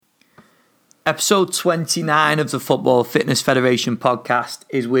Episode 29 of the Football Fitness Federation podcast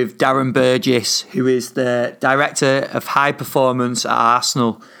is with Darren Burgess, who is the Director of High Performance at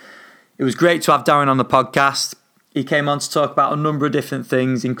Arsenal. It was great to have Darren on the podcast. He came on to talk about a number of different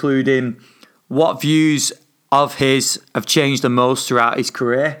things, including what views of his have changed the most throughout his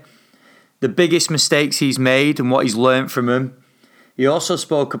career, the biggest mistakes he's made and what he's learned from them. He also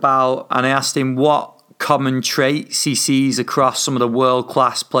spoke about, and I asked him what common traits he sees across some of the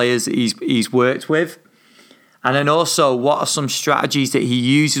world-class players that he's worked with. And then also, what are some strategies that he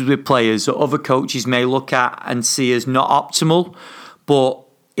uses with players that other coaches may look at and see as not optimal, but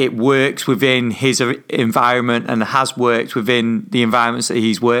it works within his environment and has worked within the environments that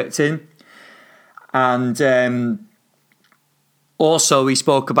he's worked in. And also, he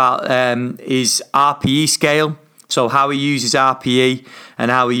spoke about his RPE scale. So how he uses RPE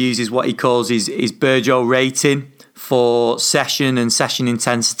and how he uses what he calls his Burjo rating for session and session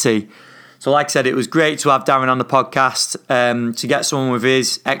intensity. So like I said, it was great to have Darren on the podcast. To get someone with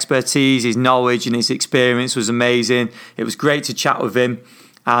his expertise, his knowledge and his experience was amazing. It was great to chat with him.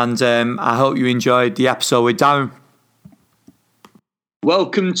 And I hope you enjoyed the episode with Darren.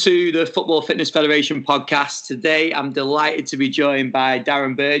 Welcome to the Football Fitness Federation podcast. Today, I'm delighted to be joined by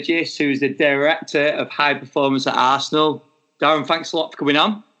Darren Burgess, who's the Director of High Performance at Arsenal. Darren, thanks a lot for coming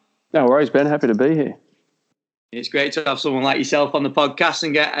on. No worries, Ben. Happy to be here. It's great to have someone like yourself on the podcast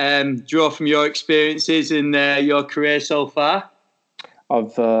and get draw from your experiences in your career so far.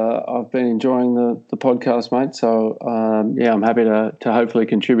 I've been enjoying the podcast, mate. So I'm happy to hopefully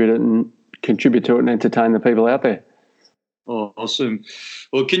contribute to it and entertain the people out there. Oh, awesome.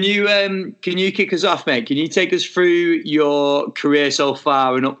 Well, can you kick us off, mate? Can you take us through your career so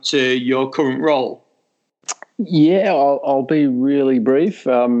far and up to your current role? Yeah, I'll be really brief.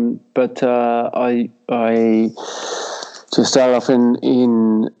 But I just started off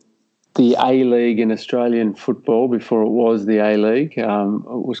in the A-League in Australian football before it was the A-League. It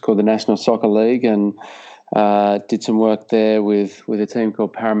was called the National Soccer League, and did some work there with a team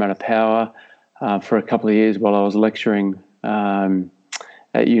called Parramatta Power for a couple of years while I was lecturing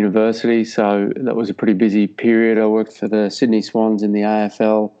at university. So that was a pretty busy period. I worked for the Sydney Swans in the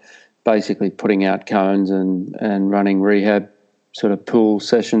AFL, basically putting out cones and running rehab sort of pool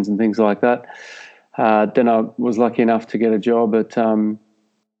sessions and things like that. Then I was lucky enough to get a job at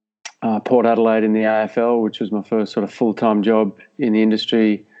Port Adelaide in the AFL, which was my first sort of full-time job in the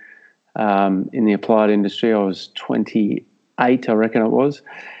industry, in the applied industry. I was 28, I reckon it was.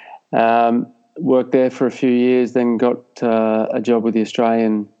 Worked there for a few years, then got a job with the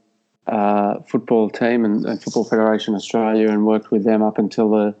Australian football team and Football Federation Australia, and worked with them up until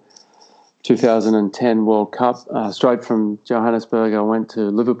the 2010 World Cup. Straight from Johannesburg, I went to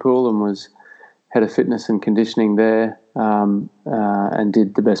Liverpool and was head of fitness and conditioning there, and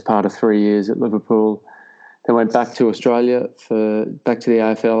did the best part of 3 years at Liverpool. Then went back to Australia, back to the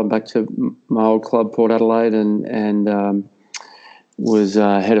AFL and back to my old club, Port Adelaide, and was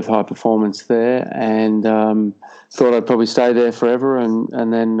head of high performance there, and thought I'd probably stay there forever,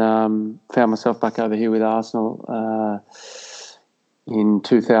 and then found myself back over here with Arsenal in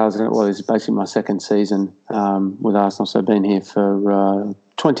 2000. Well, this is basically my second season with Arsenal, so I've been here for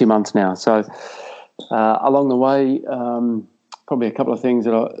 20 months now. So along the way, probably a couple of things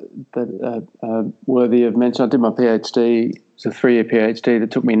that are worthy of mention. I did my PhD. It's a 3-year PhD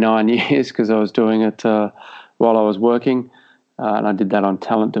that took me 9 years because I was doing it while I was working. And I did that on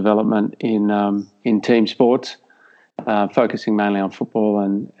talent development in team sports, focusing mainly on football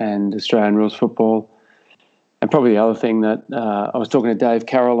and Australian rules football. And probably the other thing that I was talking to Dave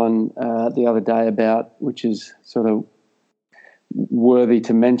Carolan the other day about, which is sort of worthy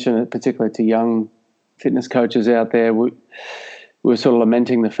to mention, particularly to young fitness coaches out there, we were sort of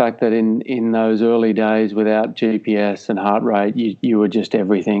lamenting the fact that in those early days without GPS and heart rate, you were just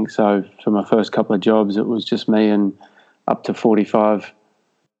everything. So for my first couple of jobs, it was just me and up to 45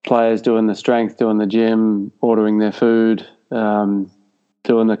 players doing the strength, doing the gym, ordering their food, doing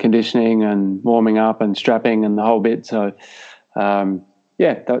the conditioning and warming up and strapping and the whole bit. So,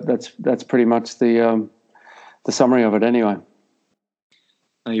 that's pretty much the summary of it anyway.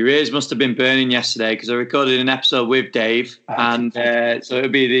 Well, your ears must have been burning yesterday because I recorded an episode with Dave, and so it'll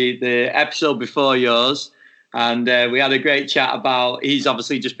be the episode before yours. And we had a great chat about. He's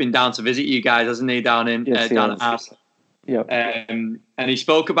obviously just been down to visit you guys, hasn't he? Down at Arsenal. Yeah. And he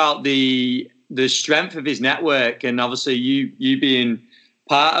spoke about the strength of his network, and obviously you being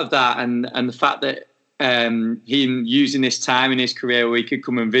part of that, and the fact that him using this time in his career where he could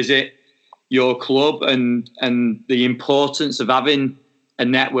come and visit your club, and the importance of having a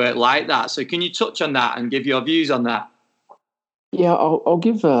network like that. So can you touch on that and give your views on that? Yeah, I'll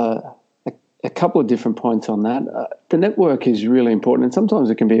give a a couple of different points on that. The network is really important, and sometimes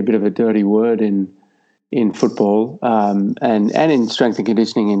it can be a bit of a dirty word in football and in strength and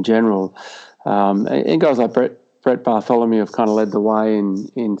conditioning in general. And guys like Brett Bartholomew have kind of led the way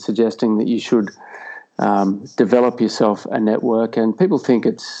in suggesting that you should develop yourself a network, and people think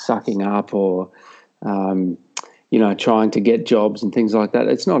it's sucking up or trying to get jobs and things like that.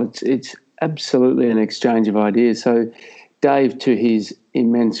 It's not. It's absolutely an exchange of ideas. So Dave, to his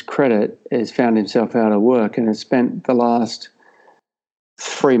immense credit, has found himself out of work and has spent the last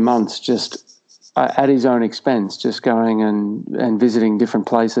 3 months just at his own expense, just going and visiting different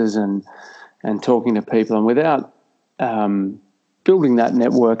places and talking to people. And without building that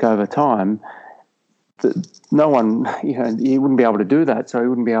network over time, no one, he wouldn't be able to do that. So he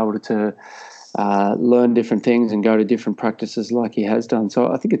wouldn't be able to learn different things and go to different practices like he has done.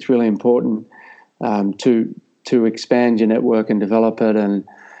 So I think it's really important to expand your network and develop it,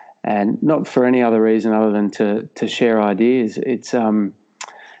 and not for any other reason other than to share ideas. It's one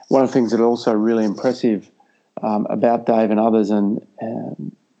of the things that are also really impressive about Dave and others, and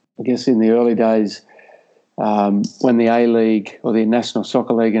I guess in the early days when the A-League or the National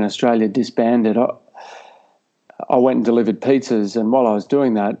Soccer League in Australia disbanded, I went and delivered pizzas, and while I was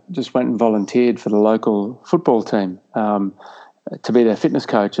doing that, just went and volunteered for the local football team to be their fitness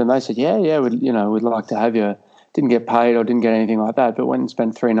coach. And they said, yeah, we'd like to have you. Didn't get paid or didn't get anything like that, but went and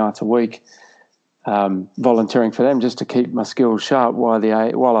spent 3 nights a week volunteering for them just to keep my skills sharp while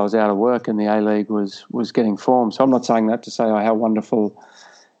I was out of work and the A-League was getting formed. So I'm not saying that to say how wonderful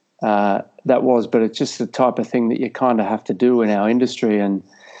that was, but it's just the type of thing that you kind of have to do in our industry, and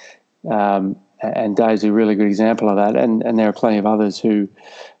Dave's a really good example of that, and there are plenty of others who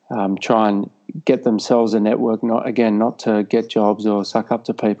try and get themselves a network, not to get jobs or suck up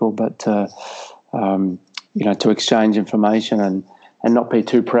to people, but to exchange information and not be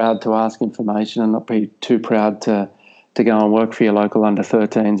too proud to ask information, and not be too proud to go and work for your local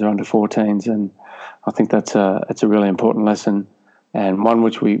under-13s or under-14s. And I think it's a really important lesson, and one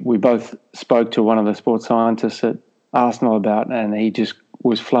which we both spoke to one of the sports scientists at Arsenal about, and he just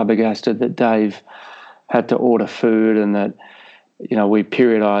was flabbergasted that Dave had to order food, and that we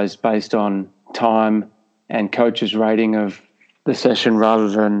periodised based on time and coach's rating of the session rather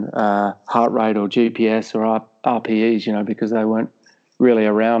than heart rate or GPS or RPEs, because they weren't really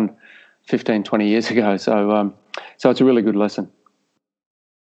around 15, 20 years ago. So it's a really good lesson.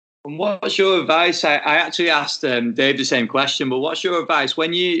 And what's your advice? I actually asked Dave the same question, but what's your advice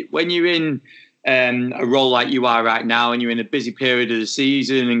when you're in a role like you are right now, and you're in a busy period of the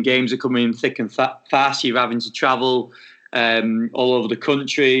season and games are coming in thick and fast, you're having to travel all over the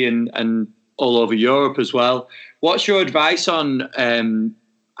country and all over Europe as well. What's your advice on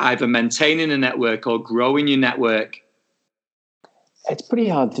either maintaining a network or growing your network? It's pretty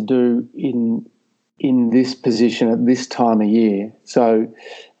hard to do in this position at this time of year. So,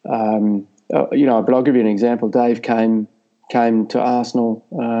 but I'll give you an example. Dave came to Arsenal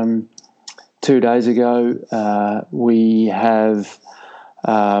 2 days ago. We had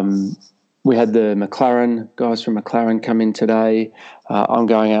the McLaren guys from McLaren come in today. I'm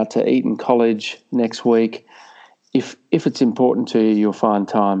going out to Eton College next week. If it's important to you, you'll find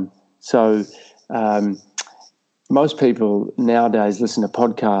time. So most people nowadays listen to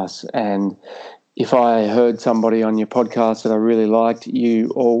podcasts, and if I heard somebody on your podcast that I really liked,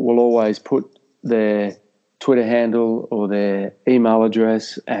 you will always put their Twitter handle or their email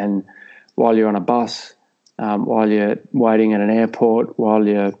address, and while you're on a bus, while you're waiting at an airport, while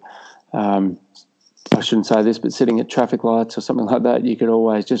you're I shouldn't say this, but sitting at traffic lights or something like that, you could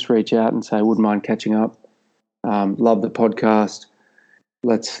always just reach out and say, wouldn't mind catching up. Love the podcast.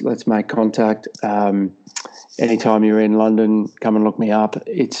 Let's make contact. Anytime you're in London, come and look me up.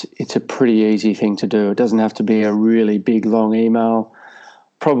 It's a pretty easy thing to do. It doesn't have to be a really big, long email.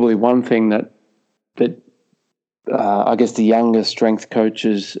 Probably one thing that I guess the younger strength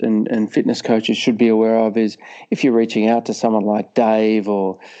coaches and fitness coaches should be aware of is if you're reaching out to someone like Dave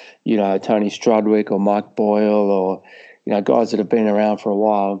or, Tony Strudwick or Mike Boyle or, guys that have been around for a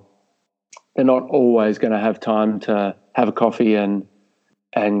while, they're not always going to have time to have a coffee and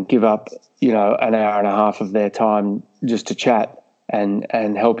give up, an hour and a half of their time just to chat and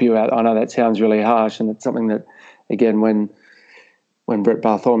help you out. I know that sounds really harsh, and it's something that, again, when Brett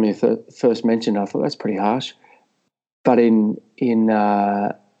Bartholomew first mentioned, I thought that's pretty harsh. But in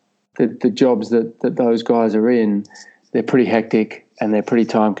the jobs that those guys are in, they're pretty hectic and they're pretty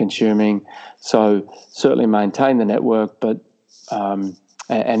time consuming. So certainly maintain the network, but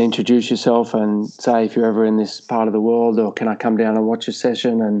and introduce yourself and say if you're ever in this part of the world, or can I come down and watch a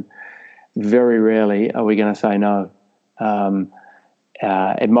session? And very rarely are we going to say no.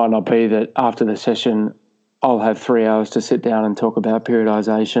 it might not be that after the session I'll have 3 hours to sit down and talk about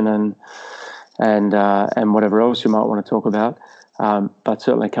periodization and whatever else you might want to talk about. But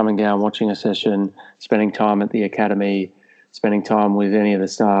certainly coming down, watching a session, spending time at the academy, spending time with any of the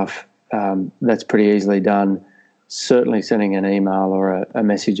staff, that's pretty easily done. Certainly sending an email or a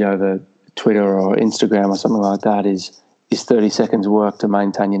message over Twitter or Instagram or something like that is 30 seconds work to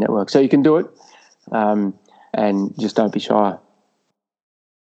maintain your network. So you can do it, and just don't be shy.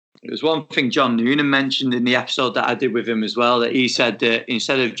 There's one thing John Noonan mentioned in the episode that I did with him as well, that he said that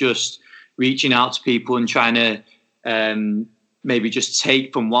instead of just reaching out to people and trying to maybe just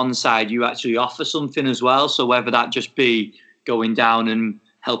take from one side, you actually offer something as well. So whether that just be going down and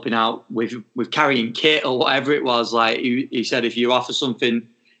helping out with carrying kit or whatever it was, like he said, if you offer something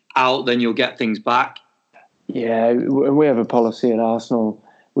out, then you'll get things back. Yeah, we have a policy at Arsenal,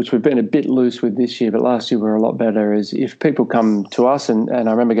 which we've been a bit loose with this year, but last year we were a lot better, is if people come to us, and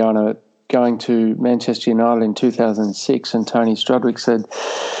I remember going to Manchester United in 2006, and Tony Strudwick said,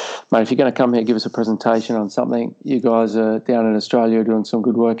 mate, if you're going to come here, give us a presentation on something. You guys are down in Australia doing some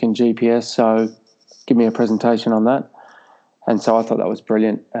good work in GPS, so give me a presentation on that. And so I thought that was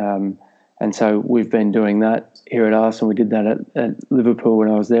brilliant. And so we've been doing that here at Arsenal. We did that at Liverpool when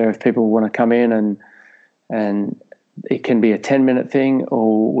I was there. If people want to come in and it can be a 10-minute thing,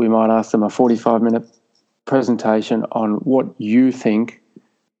 or we might ask them a 45-minute presentation on what you think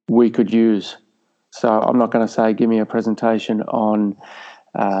we could use. So I'm not going to say, give me a presentation on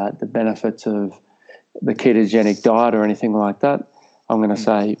the benefits of the ketogenic diet or anything like that. I'm going to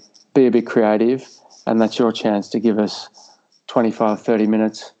say, be a bit creative, and that's your chance to give us 25, 30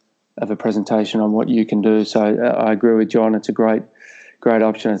 minutes of a presentation on what you can do. So I agree with John. It's a great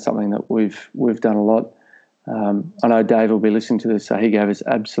option. It's something that we've done a lot. I know Dave will be listening to this, so he gave us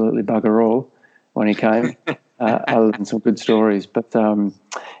absolutely bugger all when he came, other than some good stories. But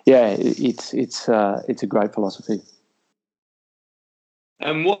yeah, it's a great philosophy.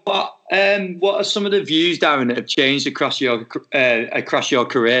 And what are some of the views, Darren, that have changed across your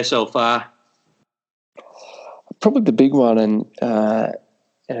career so far? Probably the big one, and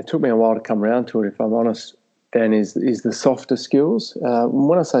it took me a while to come around to it, if I'm honest, Ben, is the softer skills.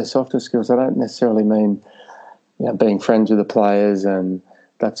 When I say softer skills, I don't necessarily mean being friends with the players and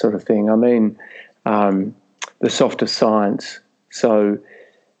that sort of thing. I mean the softer science. So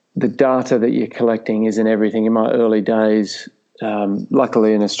the data that you're collecting isn't everything. In my early days,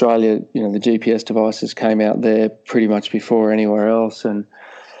 luckily in Australia, the GPS devices came out there pretty much before anywhere else, and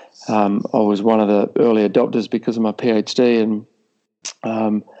I was one of the early adopters because of my PhD,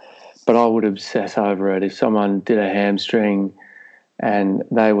 but I would obsess over it. If someone did a hamstring and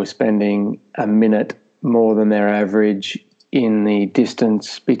they were spending a minute more than their average in the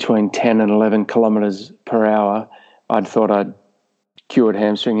distance between 10 and 11 kilometres per hour, I'd thought I'd cured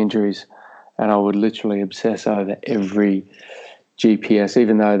hamstring injuries, and I would literally obsess over every GPS,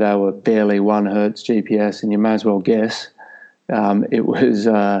 even though they were barely 1 hertz GPS, and you may as well guess. It was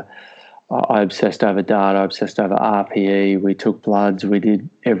I obsessed over data, I obsessed over RPE. We took bloods, we did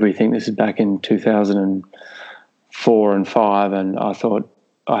everything. This is back in 2004 and 5, and I thought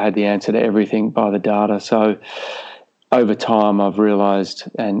I had the answer to everything by the data. So over time, I've realised,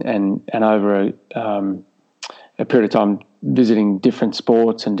 and over a period of time visiting different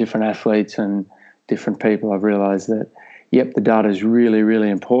sports and different athletes and different people, I've realised that, yep, the data is really, really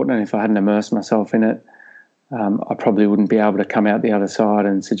important. And if I hadn't immersed myself in it, I probably wouldn't be able to come out the other side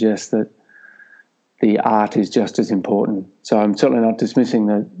and suggest that the art is just as important. So I'm certainly not dismissing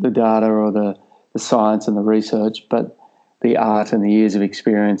the data or the science and the research, but the art and the years of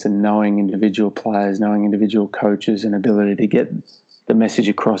experience and knowing individual players, knowing individual coaches, and ability to get the message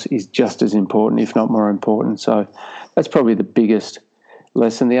across is just as important, if not more important. So that's probably the biggest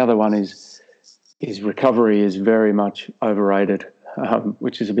lesson. The other one is recovery is very much overrated,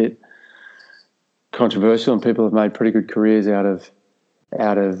 which is a bit controversial, and people have made pretty good careers out of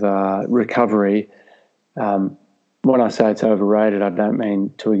recovery. When I say it's overrated, I don't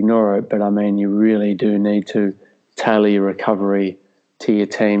mean to ignore it, but I mean you really do need to tailor your recovery to your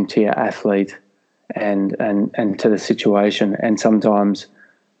team, to your athlete, and to the situation. And sometimes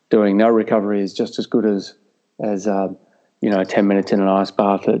doing no recovery is just as good as 10 minutes in an ice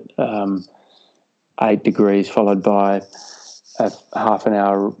bath at 8 degrees, followed by a half an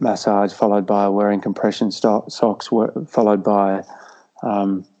hour massage, followed by wearing compression socks, followed by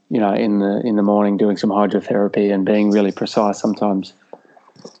in the morning doing some hydrotherapy, and being really precise. Sometimes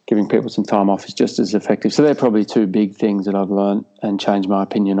giving people some time off is just as effective. So they're probably two big things that I've learned and changed my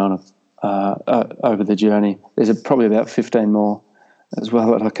opinion on it over the journey. There's probably about 15 more as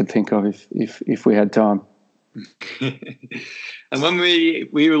well that I could think of if we had time. And when we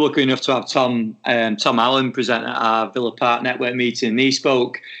were lucky enough to have Tom Allen present at our Villa Park Network meeting, he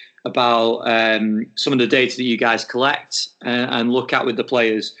spoke about some of the data that you guys collect and look at with the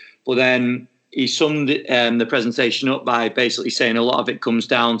players. But then he summed the presentation up by basically saying a lot of it comes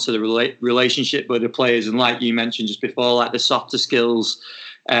down to the relationship with the players. And like you mentioned just before, like the softer skills.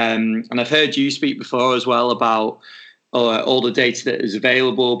 And I've heard you speak before as well about all the data that is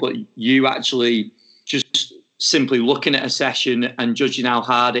available, but you actually just simply looking at a session and judging how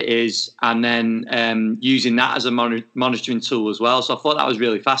hard it is, and then using that as a monitoring tool as well. So I thought that was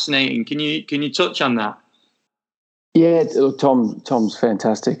really fascinating. Can you touch on that? Yeah, Tom's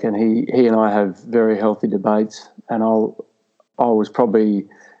fantastic, and he and I have very healthy debates. And I was probably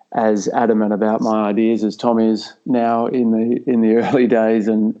as adamant about my ideas as Tom is now in the early days,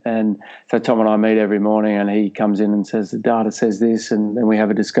 and so Tom and I meet every morning, and he comes in and says the data says this, and then we have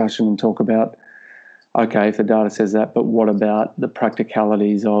a discussion and talk about, okay, if the data says that, but what about the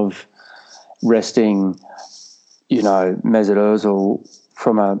practicalities of resting, Mesut Ozil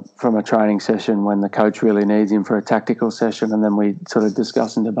from a training session when the coach really needs him for a tactical session, and then we sort of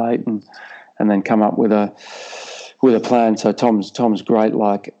discuss and debate and then come up with a plan. So Tom's great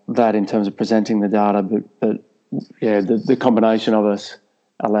like that in terms of presenting the data, but yeah, the combination of us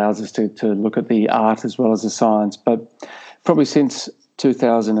allows us to look at the art as well as the science. But probably since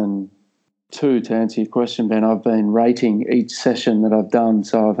 2002, to answer your question, Ben, I've been rating each session that I've done.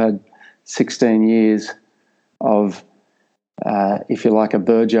 So I've had 16 years of, if you like, a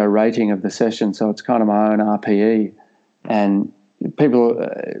Burjo rating of the session. So it's kind of my own RPE. And people,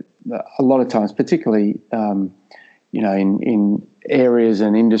 a lot of times, particularly, in areas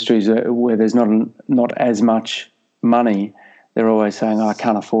and industries where there's not as much money, they're always saying, I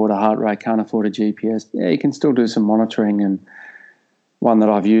can't afford a heart rate, can't afford a GPS. Yeah, you can still do some monitoring, and one that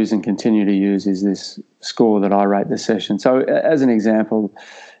I've used and continue to use is this score that I rate the session. So as an example,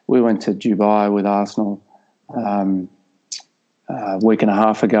 we went to Dubai with Arsenal a week and a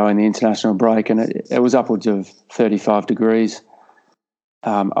half ago in the international break, and it was upwards of 35 degrees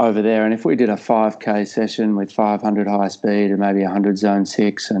over there. And if we did a 5K session with 500 high speed and maybe 100 zone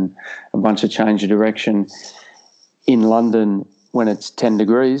 6 and a bunch of change of direction in London when it's 10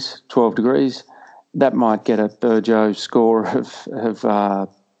 degrees, 12 degrees, that might get a Burjo score of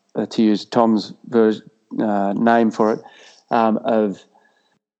to use Tom's name for it, of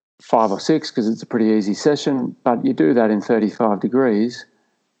 5 or 6, because it's a pretty easy session. But you do that in 35 degrees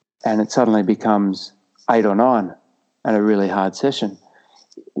and it suddenly becomes 8 or 9 and a really hard session.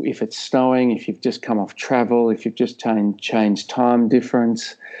 If it's snowing, if you've just come off travel, if you've just changed time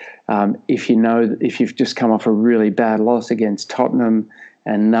difference, if you've just come off a really bad loss against Tottenham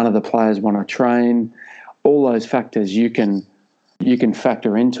and none of the players want to train, all those factors you can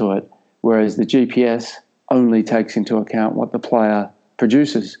factor into it, whereas the GPS only takes into account what the player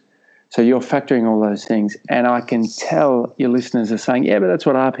produces. So you're factoring all those things, and I can tell your listeners are saying, yeah, but that's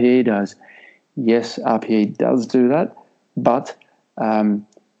what RPE does. Yes, RPE does do that, but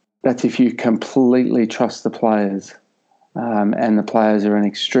that's if you completely trust the players, and the players are an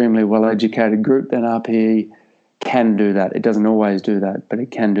extremely well-educated group, then RPE can do that. It doesn't always do that, but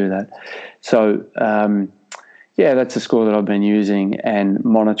it can do that. So, that's a score that I've been using and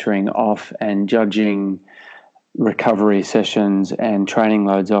monitoring off and judging recovery sessions and training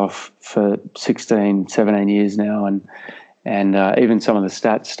loads off for 16, 17 years now. And even some of the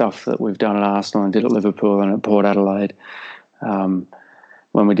stats stuff that we've done at Arsenal and did at Liverpool and at Port Adelaide,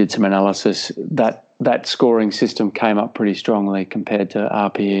 when we did some analysis, that scoring system came up pretty strongly compared to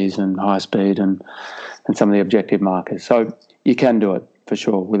RPEs and high speed and some of the objective markers. So you can do it for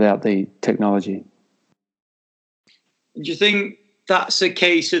sure without the technology. Do you think that's a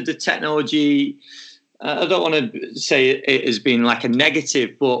case of the technology? I don't want to say it has been like a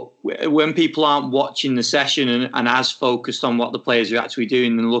negative, but when people aren't watching the session and as focused on what the players are actually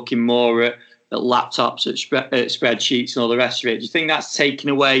doing and looking more at laptops, at spreadsheets and all the rest of it, do you think that's taken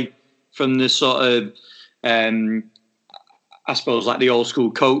away from the sort of, I suppose, like the old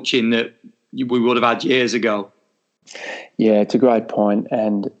school coaching that we would have had years ago? Yeah, it's a great point.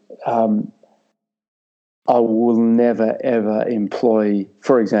 And I will never, ever employ,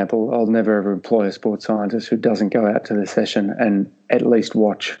 for example, I'll never, ever employ a sports scientist who doesn't go out to the session and at least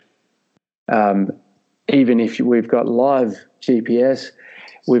watch. Even if we've got live GPS,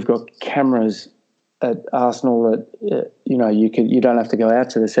 we've got cameras at Arsenal that, you don't have to go out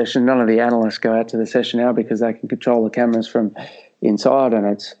to the session. None of the analysts go out to the session now because they can control the cameras from inside, and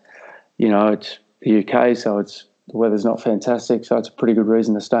it's the UK, so the weather's not fantastic, so it's a pretty good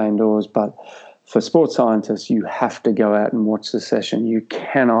reason to stay indoors. But for sports scientists, you have to go out and watch the session. You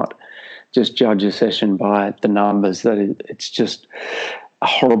cannot just judge a session by the numbers. It's just a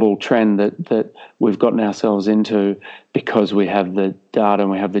horrible trend that we've gotten ourselves into because we have the data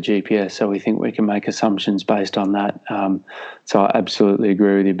and we have the GPS, so we think we can make assumptions based on that. So I absolutely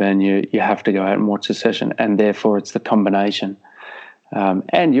agree with you, Ben. You have to go out and watch the session, and therefore it's the combination.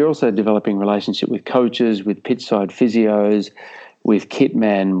 And you're also developing relationship with coaches, with pitchside physios, with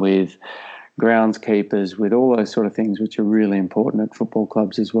kitmen, with groundskeepers, with all those sort of things which are really important at football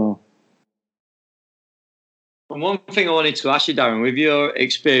clubs as well. And one thing I wanted to ask you, Darren, with your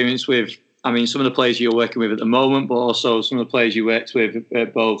experience with, some of the players you're working with at the moment, but also some of the players you worked with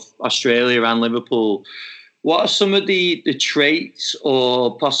at both Australia and Liverpool, what are some of the traits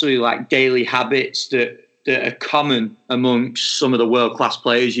or possibly like daily habits that are common amongst some of the world-class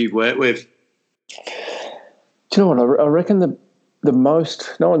players you've worked with? Do you know what? I reckon the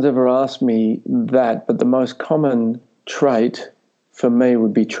most, no one's ever asked me that, but the most common trait for me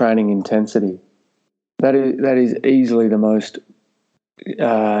would be training intensity. That is easily the most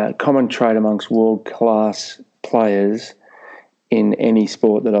common trait amongst world-class players in any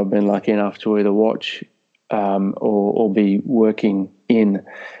sport that I've been lucky enough to either watch or be working in.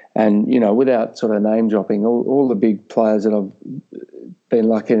 And, without sort of name dropping, all the big players that I've been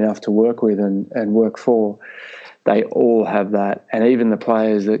lucky enough to work with and work for, they all have that. And even the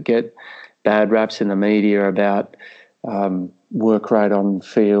players that get bad raps in the media about work rate on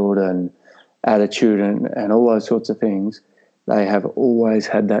field and attitude and all those sorts of things, they have always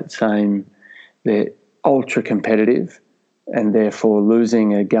had that same. They're ultra competitive, and therefore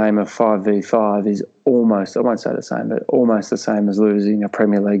losing a game of 5v5 is almost, I won't say the same, but almost the same as losing a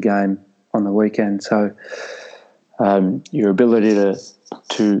Premier League game on the weekend. So your ability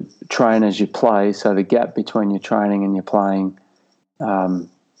to train as you play, so the gap between your training and your playing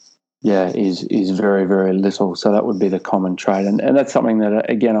is very, very little. So that would be the common trait. And that's something that,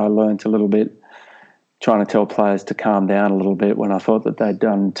 again, I learned a little bit trying to tell players to calm down a little bit when I thought that they'd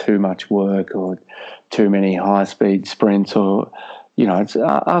done too much work or too many high-speed sprints, or, it's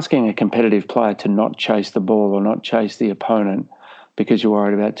asking a competitive player to not chase the ball or not chase the opponent because you're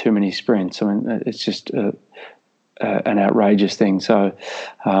worried about too many sprints. It's just an outrageous thing. So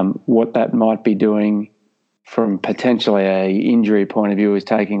what that might be doing from potentially a injury point of view is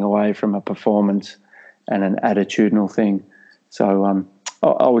taking away from a performance and an attitudinal thing. So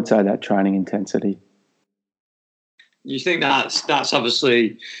I would say that training intensity. You think that's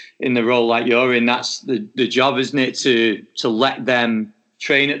obviously in the role like you're in, that's the job, isn't it, to let them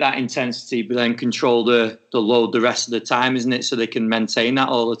train at that intensity but then control the load the rest of the time, isn't it, so they can maintain that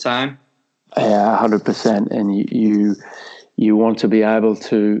all the time? Yeah, 100%. And you want to be able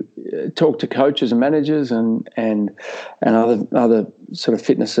to talk to coaches and managers and other sort of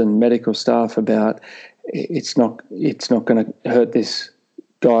fitness and medical staff about it's not going to hurt this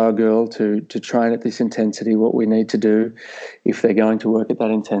guy or girl to train at this intensity. What we need to do if they're going to work at that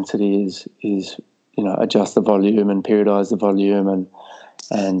intensity is adjust the volume and periodise the volume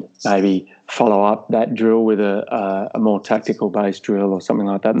and maybe follow up that drill with a more tactical based drill or something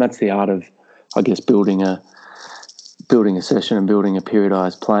like that. And that's the art of, I guess, building a session and building a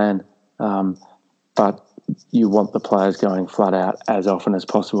periodised plan. But you want the players going flat out as often as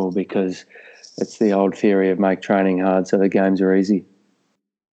possible because it's the old theory of make training hard so the games are easy.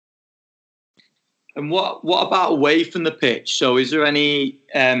 And what about away from the pitch? So is there any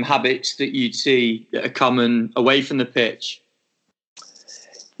habits that you'd see that are common away from the pitch?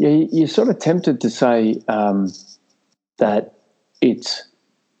 Yeah, you're sort of tempted to say that it's,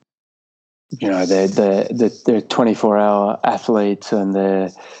 they're 24-hour athletes and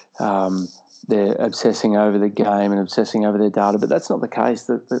they're obsessing over the game and obsessing over their data, but that's not the case.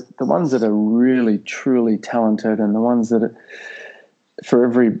 The ones that are really, truly talented and the ones that are, for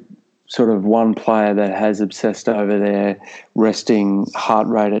every sort of one player that has obsessed over their resting heart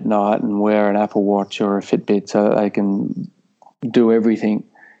rate at night and wear an Apple Watch or a Fitbit so that they can do everything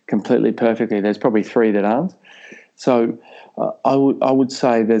completely perfectly, there's probably three that aren't. So I would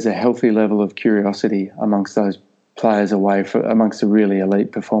say there's a healthy level of curiosity amongst those players amongst the really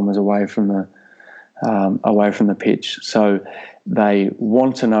elite performers away from the pitch. So they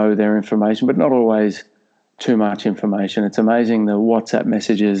want to know their information, but not always too much information. It's amazing the WhatsApp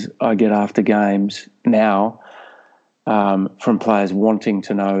messages I get after games now from players wanting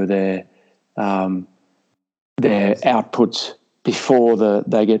to know their outputs before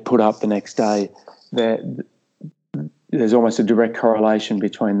they get put up the next day. There's almost a direct correlation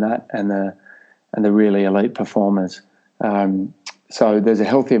between that and the really elite performers. So there's a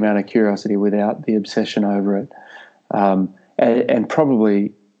healthy amount of curiosity without the obsession over it. And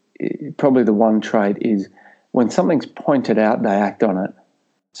probably the one trait is when something's pointed out, they act on it.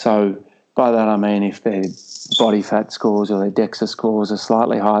 So by that I mean if their body fat scores or their DEXA scores are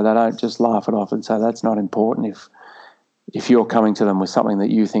slightly high, they don't just laugh it off and say that's not important. If you're coming to them with something that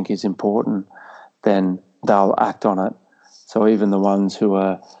you think is important, then they'll act on it. So even the ones who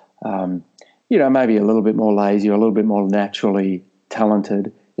are, maybe a little bit more lazy or a little bit more naturally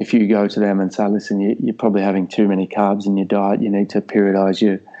talented, if you go to them and say, listen, you're probably having too many carbs in your diet, you need to periodise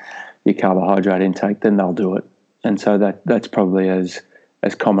your carbohydrate intake, then they'll do it. And so that's probably as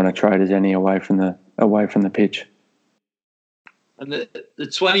common a trait as any away from the pitch. And the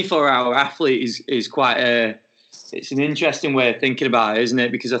 24-hour athlete is quite it's an interesting way of thinking about it, isn't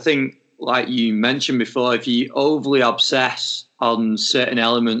it? Because I think, like you mentioned before, if you overly obsess on certain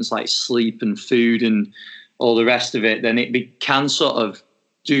elements like sleep and food and all the rest of it, then it can sort of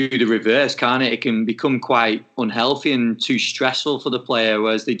do the reverse, can't it? It can become quite unhealthy and too stressful for the player,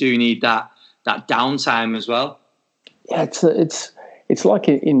 whereas they do need that downtime as well. Yeah, it's like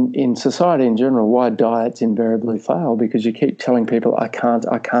in society in general, why diets invariably fail, because you keep telling people, I can't.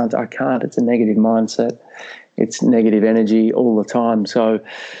 It's a negative mindset. It's negative energy all the time. So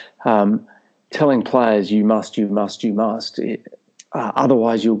telling players you must,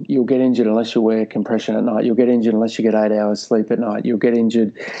 otherwise you'll get injured unless you wear compression at night. You'll get injured unless you get 8 hours sleep at night. You'll get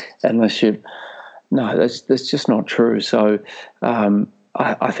injured unless you... No, that's just not true. So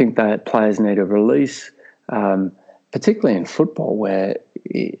I think that players need a release, particularly in football, where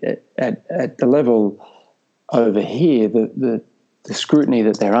at the level over here, the scrutiny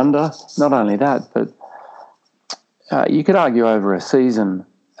that they're under, not only that, but you could argue over a season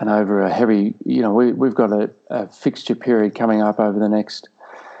and over a heavy, we've got a fixture period coming up over the next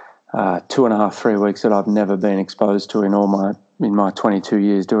 2.5, 3 weeks that I've never been exposed to in my 22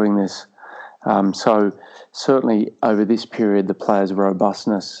 years doing this. So certainly over this period, the players'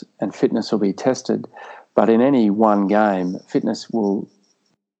 robustness and fitness will be tested. But in any one game, fitness will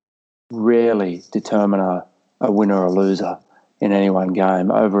rarely determine a winner or a loser in any one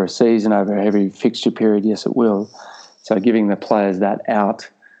game. Over a season, over a heavy fixture period, yes, it will. So giving the players that out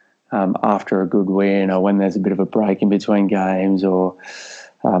after a good win or when there's a bit of a break in between games, or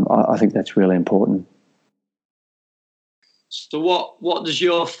I think that's really important. So what does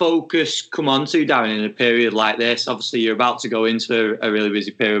your focus come on to, Darren, in a period like this? Obviously, you're about to go into a really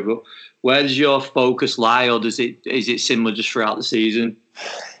busy period, but where does your focus lie, or is it similar just throughout the season?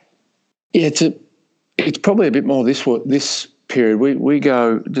 Yeah, it's probably a bit more this period. We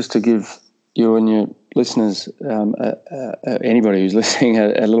go, just to give you and your listeners, anybody who's listening,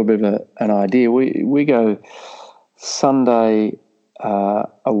 a little bit of an idea. We go Sunday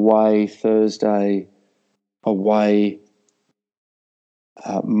away, Thursday away,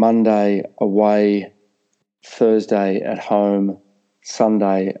 Monday away, Thursday at home,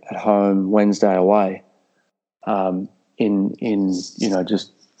 Sunday at home, Wednesday away. In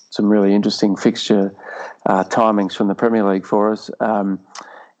just some really interesting fixture timings from the Premier League for us.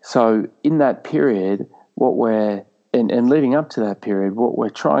 So in that period, what we're and leading up to that period, what we're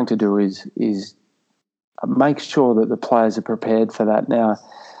trying to do is make sure that the players are prepared for that. Now,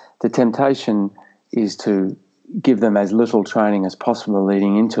 the temptation is to give them as little training as possible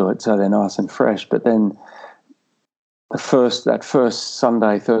leading into it, so they're nice and fresh. But then that first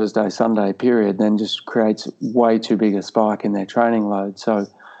Sunday, Thursday, Sunday period then just creates way too big a spike in their training load. So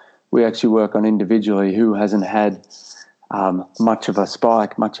we actually work on individually who hasn't had much of a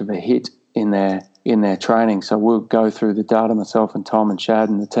spike, much of a hit in their training. So we'll go through the data, myself and Tom and Shad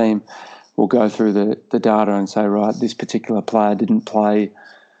and the team will go through the data and say, right, this particular player didn't play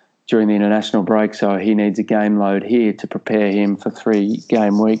during the international break, so he needs a game load here to prepare him for 3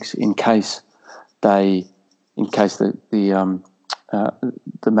 game weeks in case the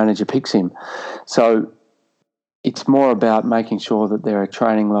manager picks him. So it's more about making sure that their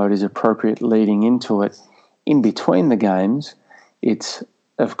training load is appropriate leading into it. In between the games, it's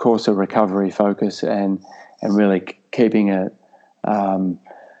of course a recovery focus and really keeping a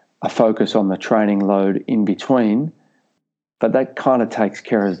focus on the training load in between. But that kind of takes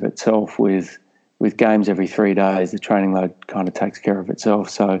care of itself with games every 3 days. The training load kind of takes care of itself.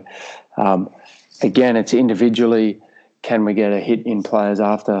 So again, it's individually, can we get a hit in players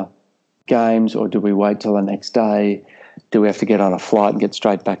after games, or do we wait till the next day? Do we have to get on a flight and get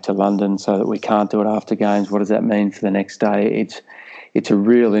straight back to London so that we can't do it after games? What does that mean for the next day? It's a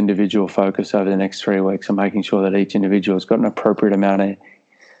real individual focus over the next 3 weeks on making sure that each individual has got an appropriate amount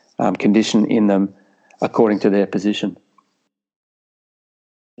of condition in them according to their position.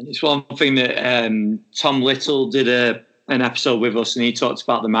 And it's one thing that Tom Little did an episode with us, and he talked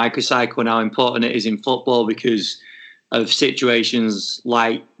about the microcycle and how important it is in football because of situations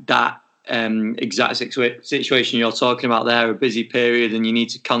like that exact situation you're talking about there, a busy period, and you need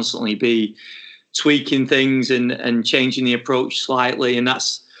to constantly be tweaking things and changing the approach slightly, and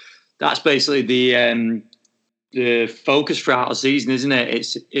that's basically the focus throughout the season, isn't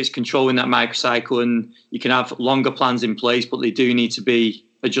it? It's controlling that microcycle, and you can have longer plans in place, but they do need to be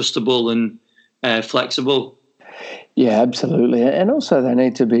adjustable and flexible. Yeah, absolutely, and also they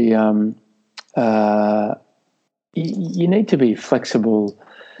need to be. You need to be flexible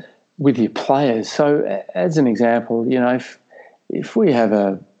with your players. So, as an example, if we have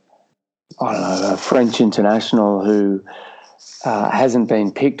a French international who hasn't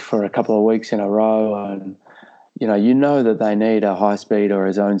been picked for a couple of weeks in a row, and you know that they need a high speed or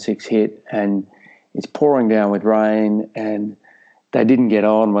a zone 6 hit, and it's pouring down with rain, and they didn't get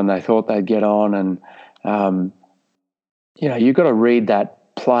on when they thought they'd get on, and you've got to read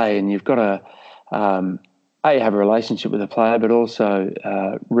that play, and you've got to have a relationship with the player, but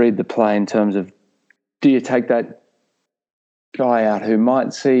also read the play in terms of, do you take that guy out who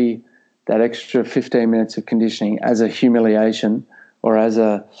might see that extra 15 minutes of conditioning as a humiliation or as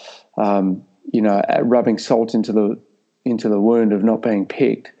a rubbing salt into the wound of not being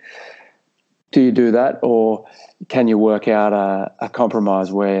picked? Do you do that, or can you work out a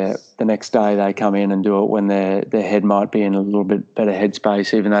compromise where the next day they come in and do it when their head might be in a little bit better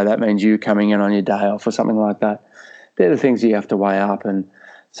headspace, even though that means you coming in on your day off or something like that? They're the things you have to weigh up, and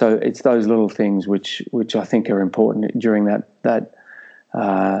so it's those little things which I think are important during that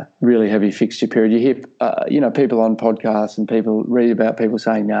really heavy fixture period. You hear people on podcasts and people read about people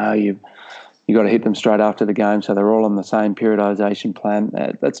saying, no, you got to hit them straight after the game, so they're all on the same periodization plan.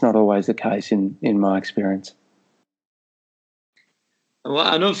 That's not always the case in my experience.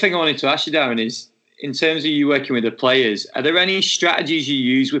 Well, another thing I wanted to ask you, Darren, is in terms of you working with the players, are there any strategies you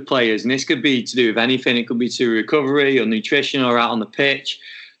use with players? And this could be to do with anything. It could be to recovery or nutrition or out on the pitch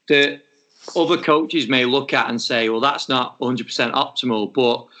that other coaches may look at and say, well, that's not 100% optimal,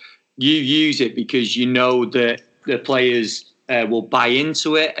 but you use it because you know that the players will buy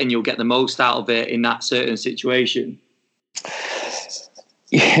into it and you'll get the most out of it in that certain situation.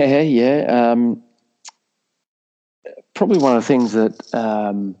 Yeah. Probably one of the things that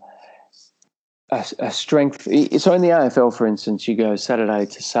a strength. So in the AFL, for instance, you go Saturday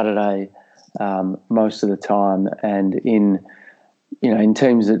to Saturday most of the time, and in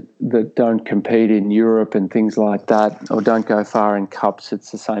teams that don't compete in Europe and things like that, or don't go far in cups,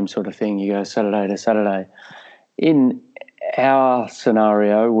 it's the same sort of thing. You go Saturday to Saturday. In our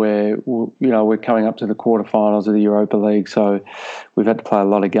scenario, where we're coming up to the quarterfinals of the Europa League, so we've had to play a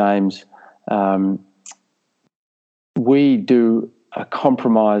lot of games. We do a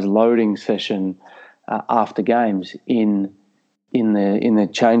compromise loading session after games in the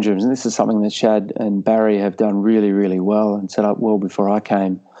change rooms, and this is something that Shad and Barry have done really, really well and set up well before I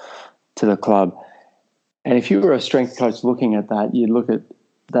came to the club. And if you were a strength coach looking at that, you'd look at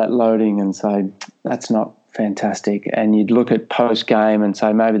that loading and say, that's not fantastic. And you'd look at post-game and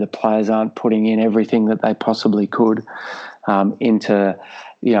say, maybe the players aren't putting in everything that they possibly could into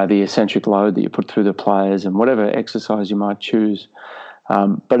the eccentric load that you put through the players and whatever exercise you might choose.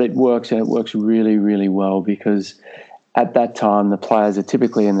 But it works, and it works really, really well, because at that time the players are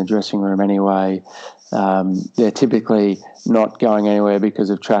typically in the dressing room anyway. They're typically not going anywhere because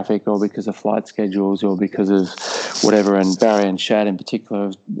of traffic or because of flight schedules or because of whatever. And Barry and Shad in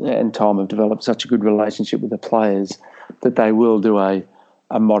particular and Tom have developed such a good relationship with the players that they will do a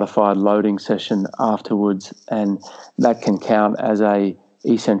modified loading session afterwards, and that can count as a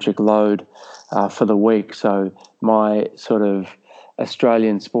eccentric load for the week. So my sort of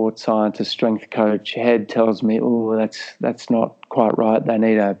Australian sports scientist, strength coach head tells me, that's not quite right. They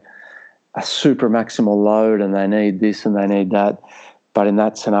need a super maximal load, and they need this and they need that. But in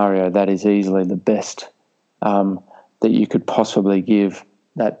that scenario, that is easily the best that you could possibly give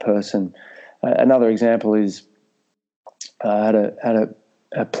that person. Another example is I had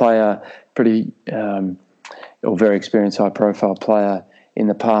a player, pretty or very experienced, high-profile player in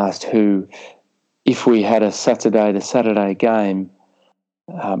the past, who, if we had a Saturday to Saturday game,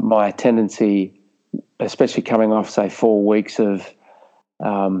 my tendency, especially coming off, say, 4 weeks of,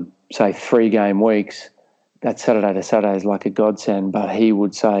 say, 3-game weeks, that Saturday to Saturday is like a godsend. But he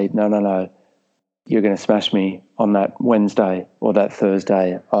would say, no, you're going to smash me on that Wednesday or that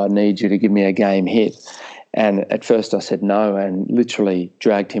Thursday. I need you to give me a game hit. And at first I said no, and literally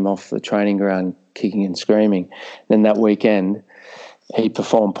dragged him off the training ground kicking and screaming. Then that weekend he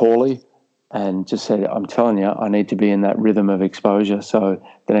performed poorly and just said, I'm telling you, I need to be in that rhythm of exposure. So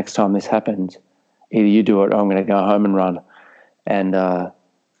the next time this happens, either you do it or I'm going to go home and run. And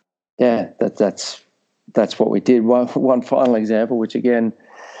that's what we did. One final example, which again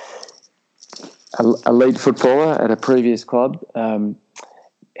elite footballer at a previous club.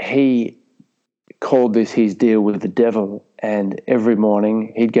 He called this his deal with the devil, and every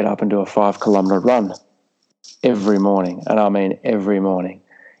morning he'd get up and do a 5-kilometre run every morning, and I mean every morning,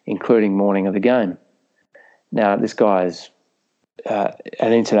 including morning of the game. Now, this guy is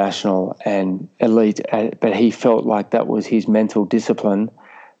an international and elite, but he felt like that was his mental discipline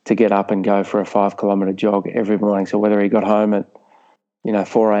to get up and go for a 5-kilometre jog every morning. So whether he got home at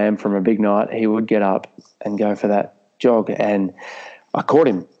 4 a.m. from a big night, he would get up and go for that jog. And I caught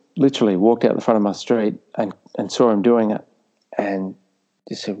him, literally walked out the front of my street and saw him doing it, and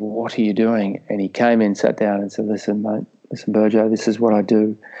just said, well, what are you doing? And he came in, sat down and said, listen, mate, Burjo, this is what I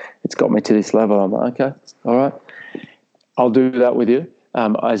do. It's got me to this level. I'm like, okay, all right. I'll do that with you,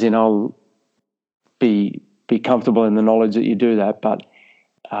 as in I'll be comfortable in the knowledge that you do that, but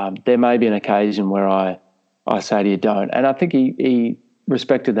there may be an occasion where I say to you, don't. And I think he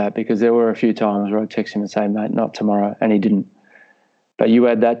respected that, because there were a few times where I'd text him and say, mate, not tomorrow, and he didn't. But you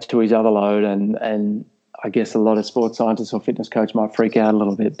add that to his other load, and I guess a lot of sports scientists or fitness coach might freak out a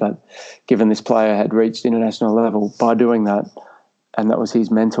little bit, but given this player had reached international level by doing that, and that was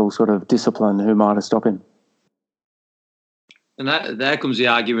his mental sort of discipline, who might have stopped him? And there comes the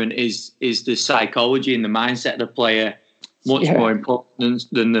argument, is the psychology and the mindset of the player much more important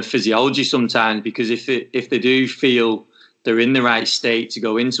than the physiology sometimes? Because if they do feel they're in the right state to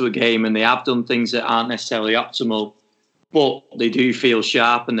go into a game and they have done things that aren't necessarily optimal, but they do feel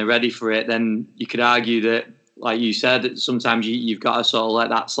sharp and they're ready for it, then you could argue that, like you said, that sometimes you've got to sort of let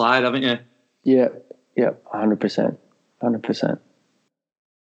that slide, haven't you? Yeah, 100%.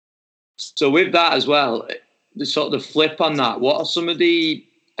 So with that as well, the sort of the flip on that, what are some of the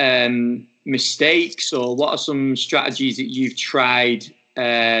mistakes, or what are some strategies that you've tried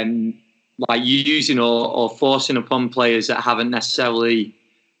like using or forcing upon players that haven't necessarily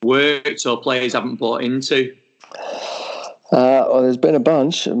worked or players haven't bought into? Well, there's been a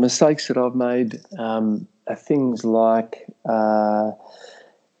bunch of mistakes that I've made. Are things like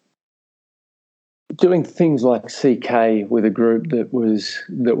doing things like CK with a group that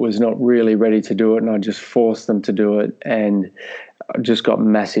was not really ready to do it, and I just forced them to do it, and I just got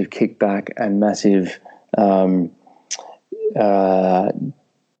massive kickback and massive, I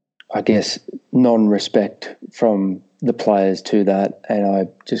guess, non-respect from the players to that, and I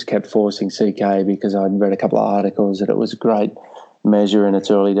just kept forcing CK because I'd read a couple of articles that it was a great measure in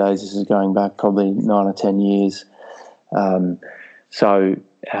its early days. This is going back probably 9 or 10 years. So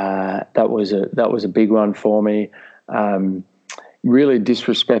that was a big one for me. Really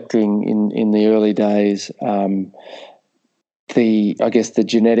disrespecting in the early days the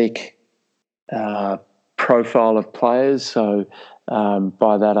genetic profile of players. So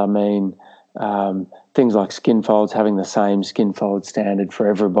by that I mean things like skin folds, having the same skin fold standard for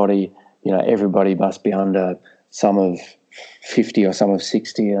everybody. Everybody must be under some of 50 or some of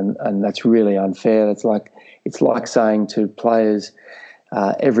 60, and that's really unfair. It's like saying to players,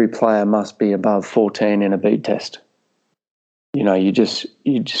 every player must be above 14 in a beat test. You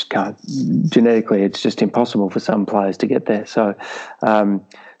just can't, genetically, it's just impossible for some players to get there. So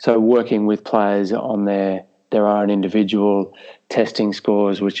working with players on their own individual testing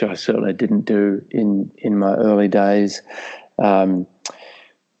scores, which I certainly didn't do in my early days.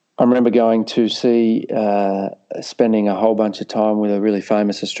 I remember going to see, spending a whole bunch of time with a really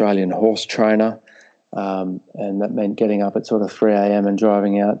famous Australian horse trainer, and that meant getting up at sort of 3 a.m. and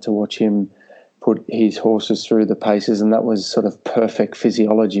driving out to watch him put his horses through the paces, and that was sort of perfect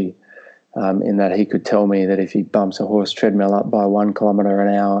physiology, in that he could tell me that if he bumps a horse treadmill up by 1 kilometre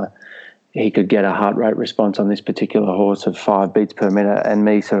an hour, he could get a heart rate response on this particular horse of 5 beats per minute, and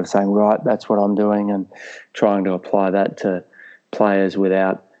me sort of saying, right, that's what I'm doing, and trying to apply that to players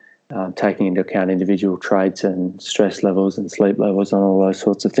without taking into account individual traits and stress levels and sleep levels and all those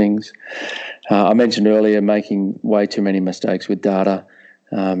sorts of things. I mentioned earlier making way too many mistakes with data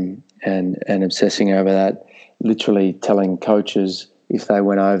and obsessing over that, literally telling coaches if they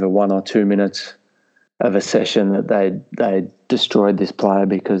went over 1 or 2 minutes of a session that they destroyed this player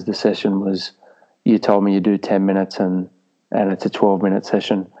because the session was, you told me you do 10 minutes and it's a 12-minute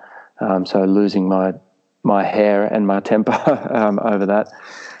session. So losing my hair and my temper over that.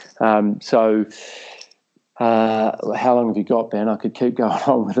 So how long have you got, Ben? I could keep going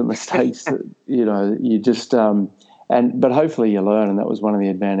on with the mistakes that, you just, but hopefully you learn. And that was one of the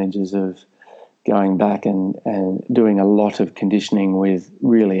advantages of going back and doing a lot of conditioning with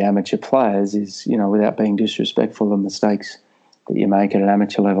really amateur players is, without being disrespectful, the mistakes that you make at an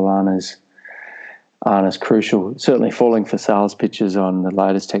amateur level aren't as crucial. Certainly falling for sales pitches on the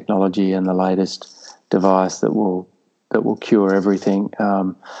latest technology and the latest device that will cure everything.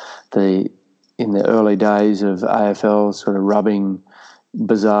 The in the early days of AFL, sort of rubbing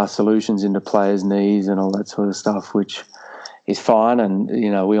bizarre solutions into players' knees and all that sort of stuff, which is fine. And,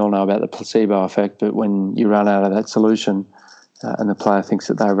 we all know about the placebo effect, but when you run out of that solution and the player thinks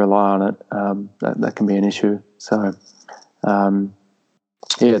that they rely on it, that can be an issue. So,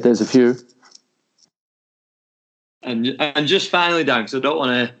 there's a few. And just finally, Dan, because I don't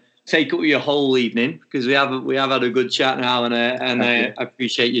want to take up your whole evening, because we have had a good chat now, and I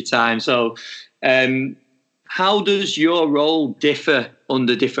appreciate your time. So, how does your role differ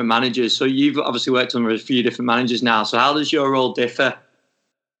under different managers? So you've obviously worked under a few different managers now. So how does your role differ?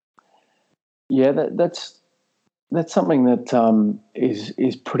 Yeah, that's something that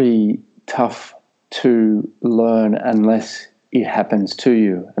is pretty tough to learn unless it happens to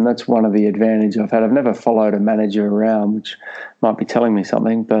you. And that's one of the advantages I've had. I've never followed a manager around, which might be telling me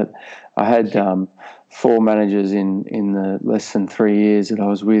something, but I had 4 managers in the less than 3 years that I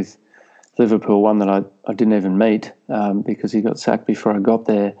was with Liverpool, one that I didn't even meet because he got sacked before I got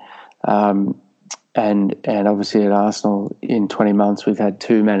there. And obviously at Arsenal in 20 months we've had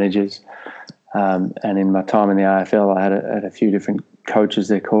 2 managers. And in my time in the AFL I had a few different coaches,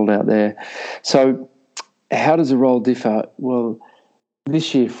 they're called out there. So how does the role differ? Well,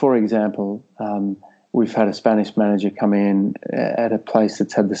 this year, for example, we've had a Spanish manager come in at a place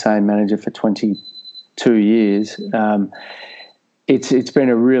that's had the same manager for 22 years. It's been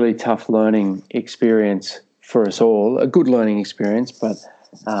a really tough learning experience for us all, a good learning experience, but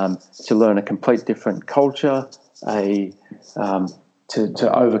to learn a complete different culture, to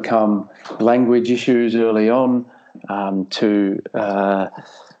overcome language issues early on, to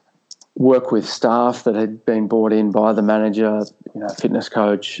work with staff that had been brought in by the manager, fitness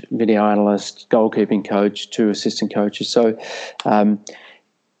coach, video analyst, goalkeeping coach, 2 assistant coaches. So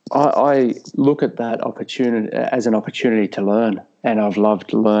I look at that opportunity as an opportunity to learn, and I've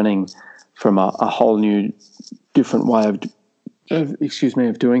loved learning from a whole new, different way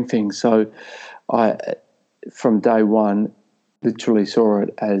of doing things. So I, from day one, literally saw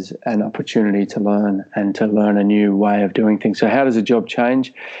it as an opportunity to learn and to learn a new way of doing things. So how does a job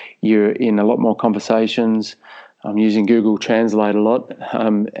change? You're in a lot more conversations. I'm using Google Translate a lot,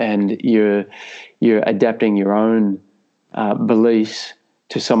 and you're adapting your own beliefs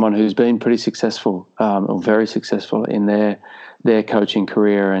to someone who's been pretty successful or very successful in their coaching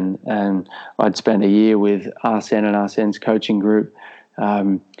career. And I'd spent a year with Arsene and Arsene's coaching group,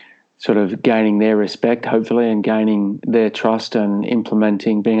 sort of gaining their respect, hopefully, and gaining their trust and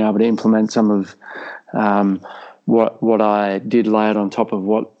being able to implement some of what I did layered on top of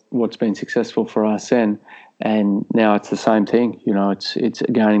what's been successful for Arsene. And now it's the same thing. It's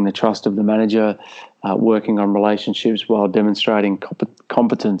gaining the trust of the manager, working on relationships while demonstrating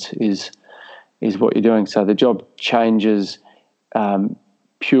competence is what you're doing. So the job changes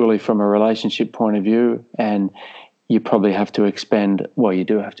purely from a relationship point of view, and you probably have to you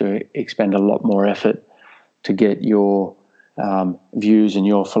do have to expend a lot more effort to get your views and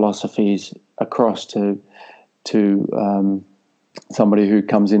your philosophies across to somebody who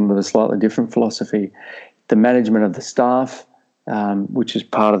comes in with a slightly different philosophy. The management of the staff, which is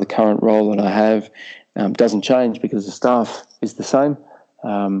part of the current role that I have, doesn't change because the staff is the same.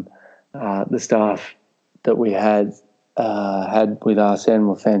 The staff that we had with Arsene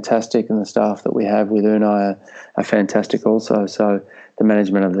were fantastic, and the staff that we have with Unai are fantastic also. So the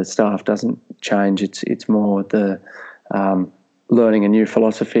management of the staff doesn't change. It's more the learning a new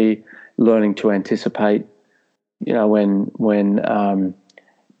philosophy, learning to anticipate. When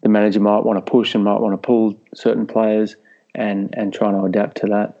the manager might want to push and might want to pull certain players, and trying to adapt to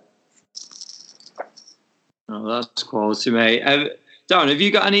that. Oh, that's quality, mate. Darren, have you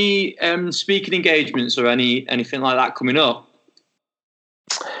got any speaking engagements or anything like that coming up?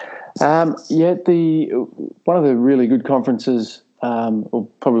 One of the really good conferences, or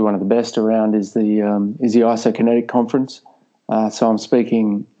probably one of the best around, is the Isokinetic conference. So I'm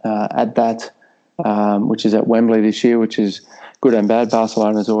speaking at that, which is at Wembley this year, which is good and bad.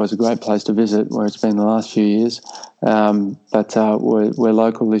 Barcelona is always a great place to visit, where it's been the last few years. But we're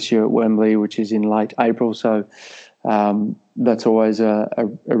local this year at Wembley, which is in late April. So that's always a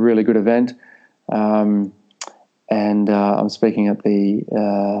really good event. And I'm speaking at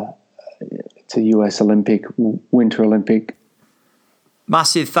the US Olympic, Winter Olympic.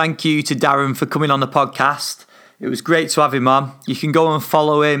 Massive thank you to Darren for coming on the podcast. It was great to have him on. You can go and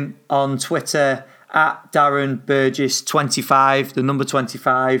follow him on Twitter at Darren Burgess 25, the number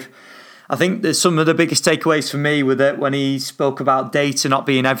 25. I think that some of the biggest takeaways for me were that when he spoke about data not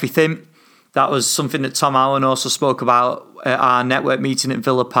being everything, that was something that Tom Allen also spoke about at our network meeting at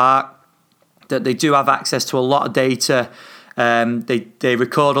Villa Park, that they do have access to a lot of data, They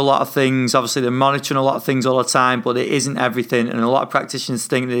record a lot of things. Obviously, they're monitoring a lot of things all the time, but it isn't everything. And a lot of practitioners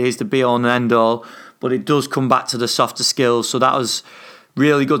think that it is the be-all and end-all, but it does come back to the softer skills. So that was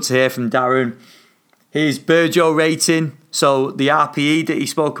really good to hear from Darren. His Burjo rating, so the RPE that he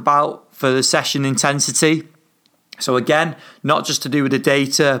spoke about for the session intensity. So again, not just to do with the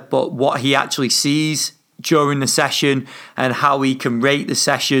data, but what he actually sees during the session and how he can rate the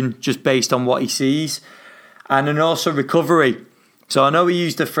session just based on what he sees. And then also recovery. So I know he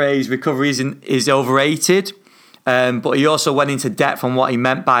used the phrase recovery is overrated, but he also went into depth on what he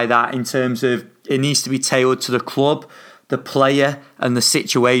meant by that in terms of it needs to be tailored to the club, the player and the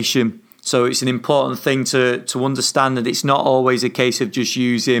situation. So it's an important thing to understand that it's not always a case of just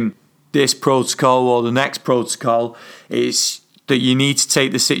using this protocol or the next protocol. It's that you need to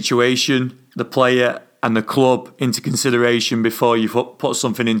take the situation, the player and the club into consideration before you put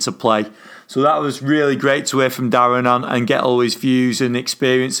something into play. So that was really great to hear from Darren on and get all his views and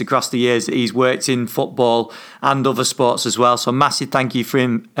experience across the years that he's worked in football and other sports as well. So a massive thank you for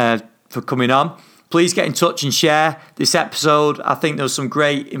him for coming on. Please get in touch and share this episode. I think there was some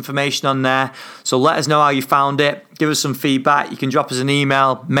great information on there. So let us know how you found it. Give us some feedback. You can drop us an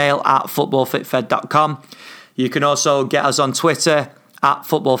email, mail@footballfitfed.com. You can also get us on Twitter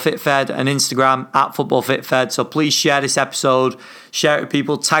 @footballfitfed and Instagram @footballfitfed. So please share this episode. Share it with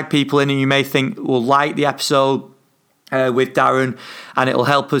people. Tag people in who you may think will like the episode with Darren. And it will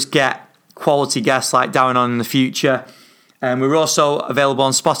help us get quality guests like Darren on in the future. And we're also available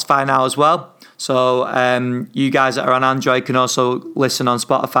on Spotify now as well. So you guys that are on Android can also listen on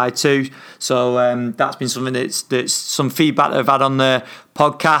Spotify too. So that's been something that's some feedback that I've had on the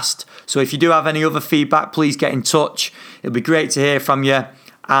podcast. So if you do have any other feedback, please get in touch. It'll be great to hear from you.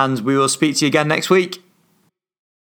 And we will speak to you again next week.